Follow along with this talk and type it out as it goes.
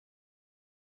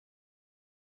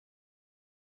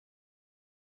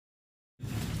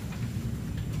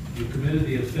You committed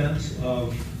the offense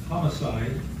of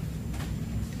homicide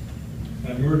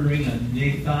by murdering a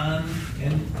Naethon,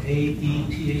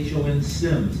 Naethon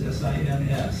Sims,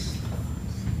 S-I-M-S.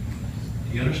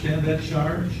 Do you understand that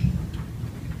charge?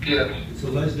 Yes. It's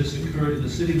alleged this occurred in the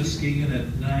city of Muskegon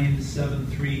at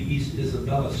 973 East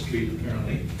Isabella Street,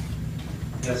 apparently.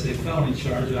 That's a felony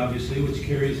charge, obviously, which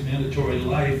carries mandatory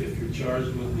life if you're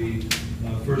charged with the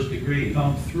first degree.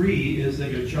 Count 3 is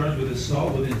that you're charged with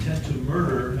assault with intent to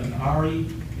murder an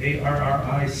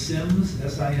A-R-R-I Sims,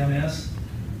 S-I-M-S,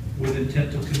 with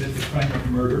intent to commit the crime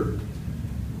of murder.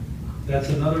 That's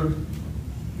another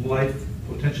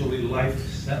potentially life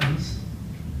sentence.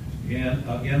 And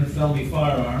again, felony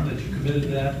firearm, that you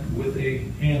committed that with a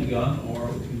handgun or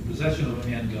in possession of a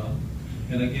handgun.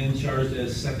 And again, charged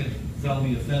as second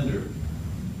felony offender.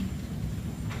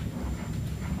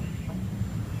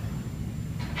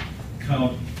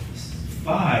 Count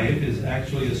 5 is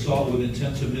actually assault with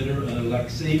intent to murder an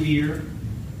Alexavier,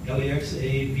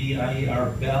 L-E-X-A-V-I-E-R,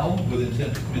 Bell, with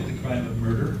intent to commit the crime of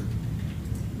murder.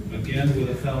 Again, with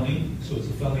a felony, so it's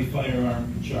a felony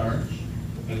firearm charge.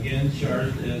 Again,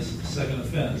 charged as second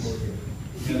offense.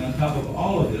 And on top of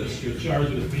all of this, you're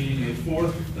charged with being a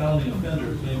fourth felony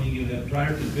offender, claiming you had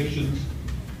prior convictions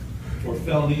for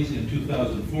felonies in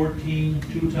 2014,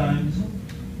 2 times,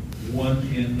 one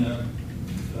in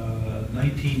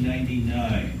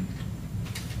 1999.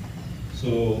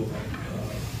 So,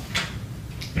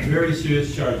 very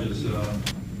serious charges.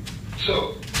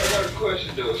 So, I got a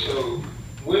question though. So,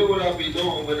 when would I be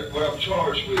doing what I'm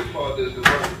charged with for this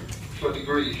murder for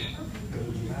degrees?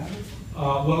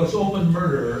 Well, it's open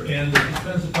murder, and it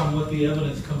depends upon what the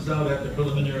evidence comes out at the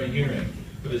preliminary hearing.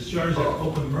 But it's charged as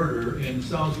open murder, and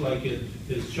sounds like it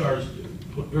is charged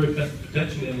very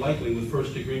potentially and likely with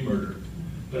first-degree murder.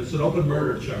 But it's an open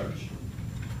murder charge.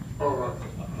 All right.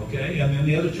 Okay, and then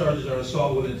the other charges are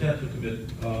assault with intent to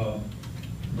commit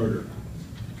murder.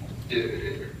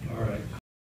 Yeah. All right.